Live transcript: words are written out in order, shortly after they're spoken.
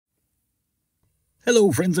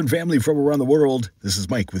Hello, friends and family from around the world. This is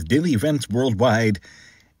Mike with Daily Events Worldwide,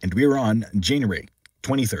 and we are on January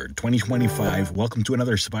 23rd, 2025. Welcome to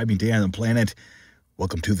another surviving day on the planet.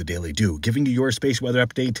 Welcome to the Daily Do, giving you your space weather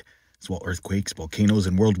update, as well earthquakes, volcanoes,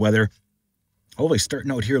 and world weather. Always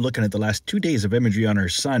starting out here looking at the last 2 days of imagery on our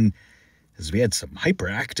sun, as we had some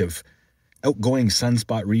hyperactive, outgoing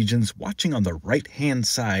sunspot regions watching on the right-hand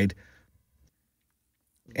side,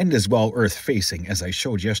 and as well Earth-facing, as I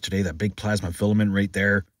showed yesterday, that big plasma filament right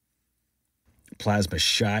there. Plasma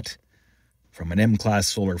shot from an M-class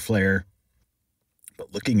solar flare.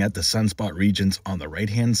 But looking at the sunspot regions on the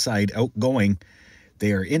right-hand side outgoing,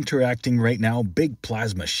 they are interacting right now. Big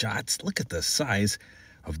plasma shots. Look at the size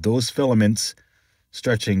of those filaments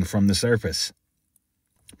stretching from the surface.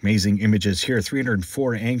 Amazing images here.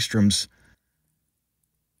 304 angstroms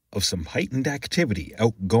of some heightened activity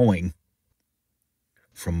outgoing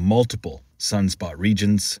from multiple sunspot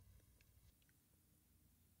regions.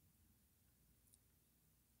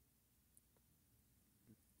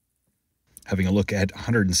 Having a look at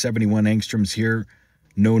 171 angstroms here.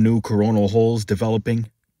 No new coronal holes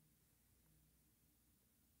developing.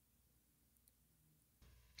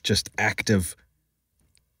 Just active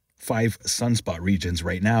 5 sunspot regions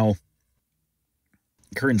right now.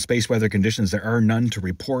 Current space weather conditions, there are none to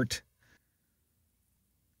report,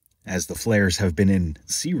 as the flares have been in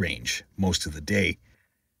sea range most of the day.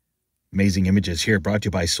 Amazing images here brought to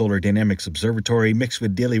you by Solar Dynamics Observatory, mixed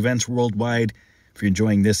with daily events worldwide. If you're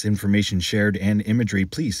enjoying this information shared and imagery,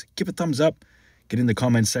 please give a thumbs up, get in the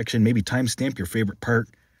comments section, maybe timestamp your favorite part,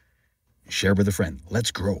 share with a friend.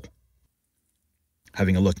 Let's grow.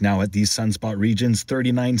 Having a look now at these sunspot regions,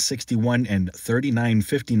 3961 and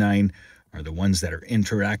 3959 are the ones that are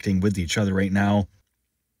interacting with each other right now.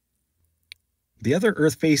 The other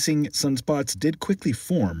Earth-facing sunspots did quickly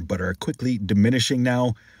form, but are quickly diminishing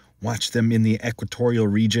now. Watch them in the equatorial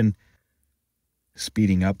region.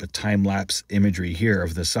 Speeding up a time-lapse imagery here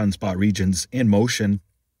of the sunspot regions in motion.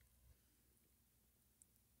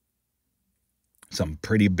 Some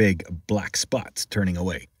pretty big black spots turning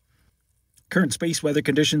away. Current space weather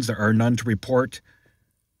conditions, there are none to report.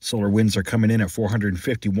 Solar winds are coming in at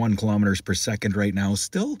 451 kilometers per second right now,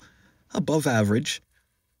 still above average.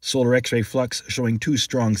 Solar X-ray flux showing 2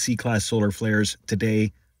 strong C-class solar flares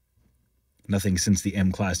today. Nothing since the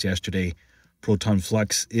M-class yesterday. Proton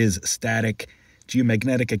flux is static.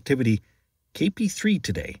 Geomagnetic activity KP3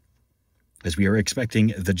 today, as we are expecting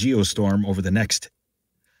the geostorm over the next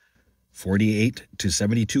 48 to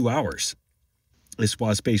 72 hours.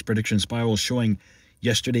 ISWA Space Prediction Spiral showing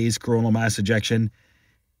yesterday's coronal mass ejection.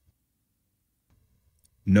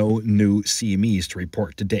 No new CMEs to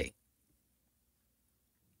report today.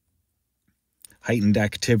 Heightened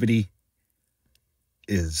activity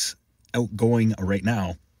is outgoing right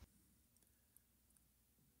now.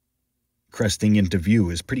 Cresting into view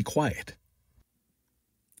is pretty quiet.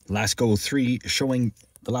 LASCO 3 showing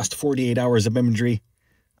the last 48 hours of imagery,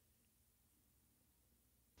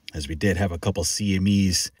 as we did have a couple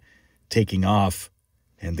CMEs taking off,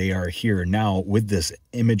 and they are here now with this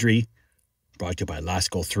imagery brought to you by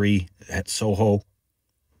LASCO 3 at SOHO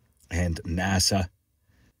and NASA.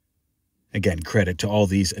 Again, credit to all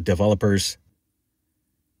these developers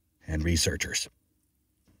and researchers.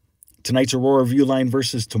 Tonight's aurora view line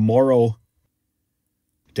versus tomorrow.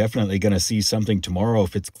 Definitely going to see something tomorrow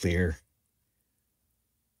if it's clear.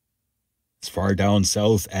 As far down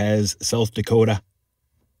south as South Dakota,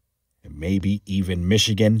 and maybe even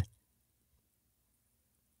Michigan.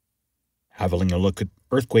 Having a look at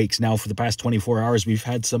earthquakes now for the past 24 hours, we've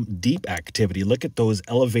had some deep activity. Look at those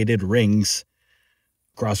elevated rings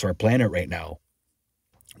across our planet right now.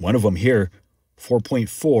 One of them here,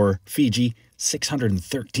 4.4, Fiji,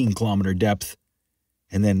 613 kilometer depth.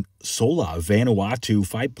 And then Sola, Vanuatu,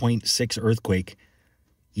 5.6 earthquake,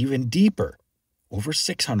 even deeper, over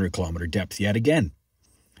 600 kilometer depth yet again.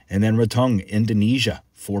 And then Ratung, Indonesia,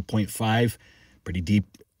 4.5, pretty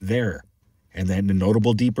deep there. And then a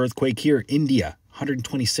notable deep earthquake here, India,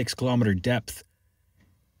 126 kilometer depth.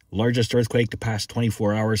 Largest earthquake to past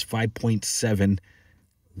 24 hours, 5.7,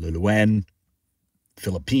 Luluan,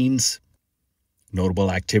 Philippines.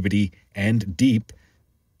 Notable activity and deep,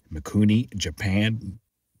 Mikuni, Japan.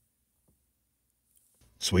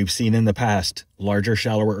 So we've seen in the past, larger,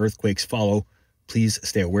 shallower earthquakes follow. Please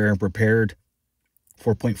stay aware and prepared.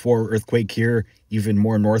 4.4 earthquake here, even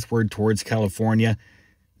more northward towards California,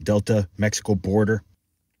 Delta, Mexico border.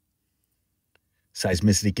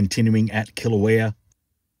 Seismicity continuing at Kilauea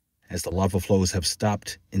as the lava flows have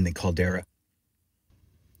stopped in the caldera.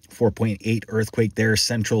 4.8 earthquake there,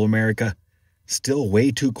 Central America. Still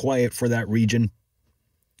way too quiet for that region.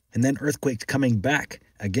 And then earthquakes coming back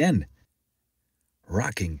again,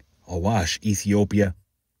 rocking awash Ethiopia,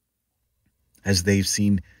 as they've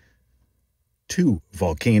seen 2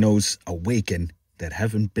 volcanoes awaken that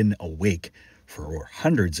haven't been awake for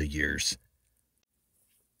hundreds of years.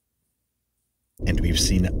 And we've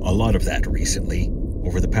seen a lot of that recently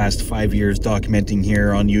over the past 5 years, documenting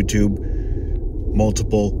here on YouTube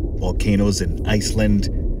multiple volcanoes in Iceland,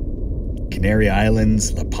 Canary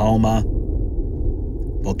Islands, La Palma.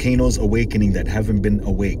 Volcanoes awakening that haven't been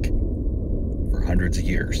awake for hundreds of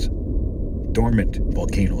years. Dormant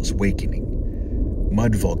volcanoes awakening.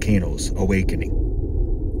 Mud volcanoes awakening.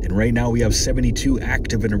 And right now we have 72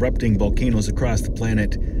 active and erupting volcanoes across the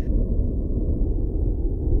planet.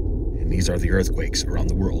 And these are the earthquakes around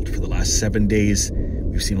the world. For the last 7 days,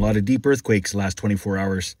 we've seen a lot of deep earthquakes the last 24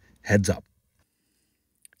 hours. Heads up.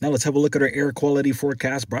 Now let's have a look at our air quality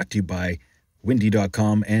forecast, brought to you by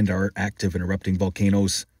windy.com and our active and erupting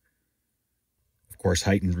volcanoes. Of course,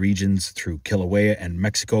 heightened regions through Kilauea and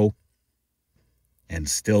Mexico, and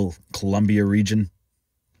still Colombia region,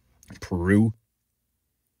 Peru.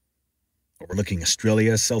 Overlooking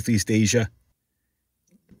Australia, Southeast Asia,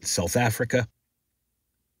 South Africa.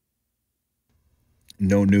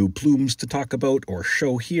 No new plumes to talk about or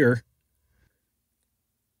show here.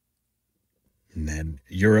 And then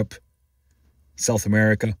Europe, South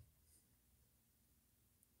America.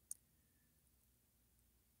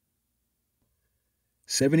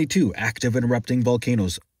 "72 active and erupting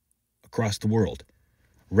volcanoes across the world.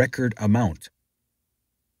 Record amount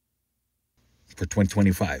for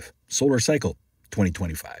 2025. Solar cycle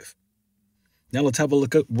 2025. Now let's have a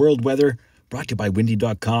look at world weather, brought to you by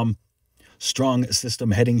windy.com. Strong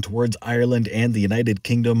system heading towards Ireland and the United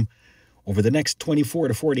Kingdom. Over the next 24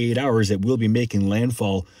 to 48 hours, it will be making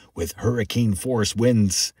landfall with hurricane force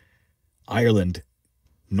winds. Ireland,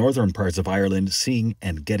 northern parts of Ireland, seeing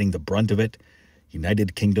and getting the brunt of it.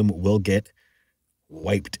 United Kingdom will get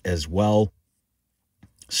wiped as well.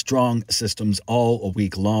 Strong systems all a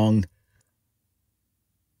week long,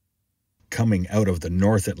 coming out of the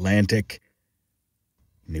North Atlantic.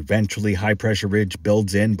 And eventually high pressure ridge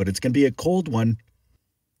builds in, but it's going to be a cold one,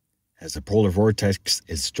 as the polar vortex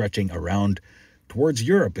is stretching around towards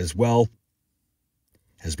Europe as well.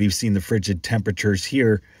 As we've seen the frigid temperatures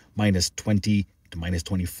here, minus 20 to minus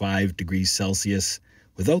 25 degrees Celsius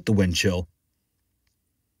without the wind chill.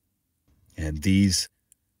 And these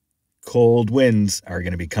cold winds are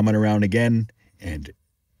going to be coming around again, and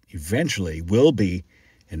eventually will be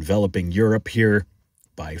enveloping Europe here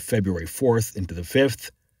by February 4th into the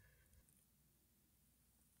 5th.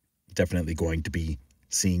 Definitely going to be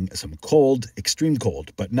seeing some cold, extreme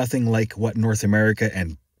cold, but nothing like what North America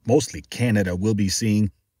and mostly Canada will be seeing.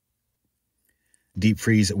 Deep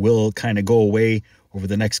freeze will kind of go away over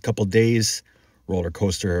the next couple days. Roller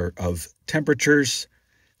coaster of temperatures.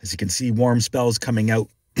 As you can see, warm spells coming out,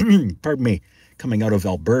 coming out of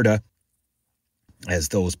Alberta, as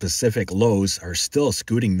those Pacific lows are still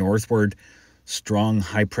scooting northward. Strong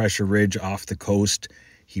high pressure ridge off the coast,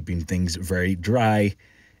 keeping things very dry,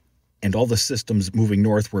 and all the systems moving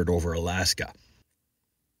northward over Alaska.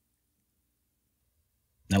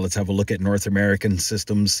 Now let's have a look at North American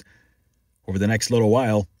systems over the next little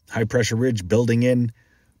while. High pressure ridge building in.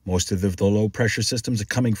 Most of the low pressure systems are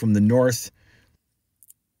coming from the north.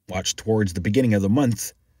 Watch towards the beginning of the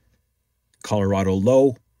month. Colorado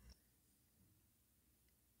low.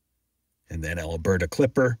 And then Alberta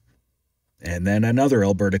Clipper. And then another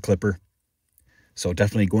Alberta Clipper. So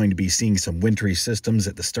definitely going to be seeing some wintry systems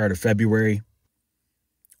at the start of February.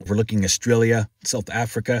 Overlooking Australia, South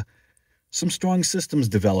Africa. Some strong systems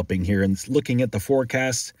developing here. And looking at the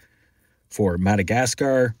forecasts for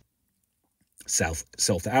Madagascar,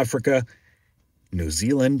 South Africa, New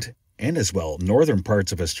Zealand, and as well northern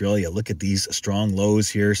parts of Australia. Look at these strong lows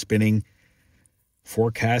here spinning.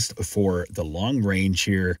 Forecast for the long range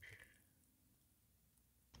here.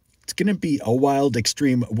 It's going to be a wild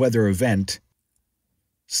extreme weather event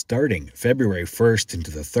starting February 1st into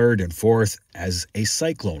the 3rd and 4th as a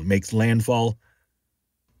cyclone makes landfall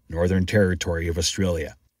Northern Territory of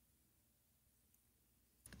Australia.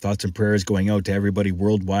 Thoughts and prayers going out to everybody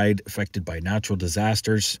worldwide affected by natural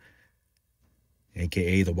disasters,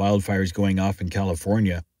 aka the wildfires going off in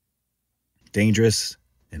California. Dangerous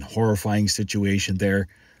and horrifying situation there.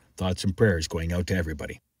 Thoughts and prayers going out to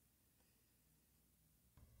everybody.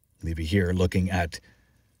 Leave you here looking at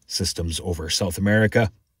systems over South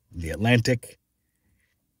America, the Atlantic,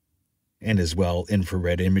 and as well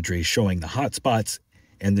infrared imagery showing the hot spots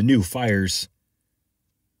and the new fires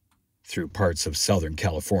through parts of Southern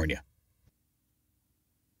California.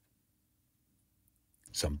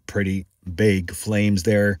 Some pretty big flames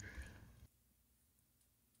there.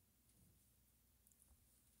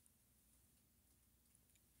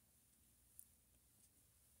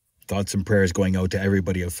 Thoughts and prayers going out to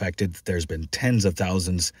everybody affected. There's been tens of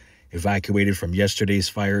thousands evacuated from yesterday's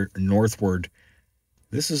fire northward.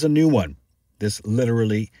 This is a new one. This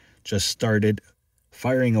literally just started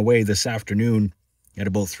firing away this afternoon at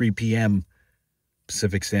about 3 p.m.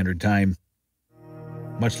 Pacific Standard Time.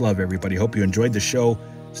 Much love, everybody. Hope you enjoyed the show.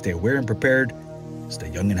 Stay aware and prepared. Stay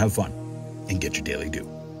young and have fun. And get your daily due.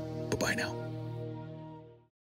 Bye-bye now.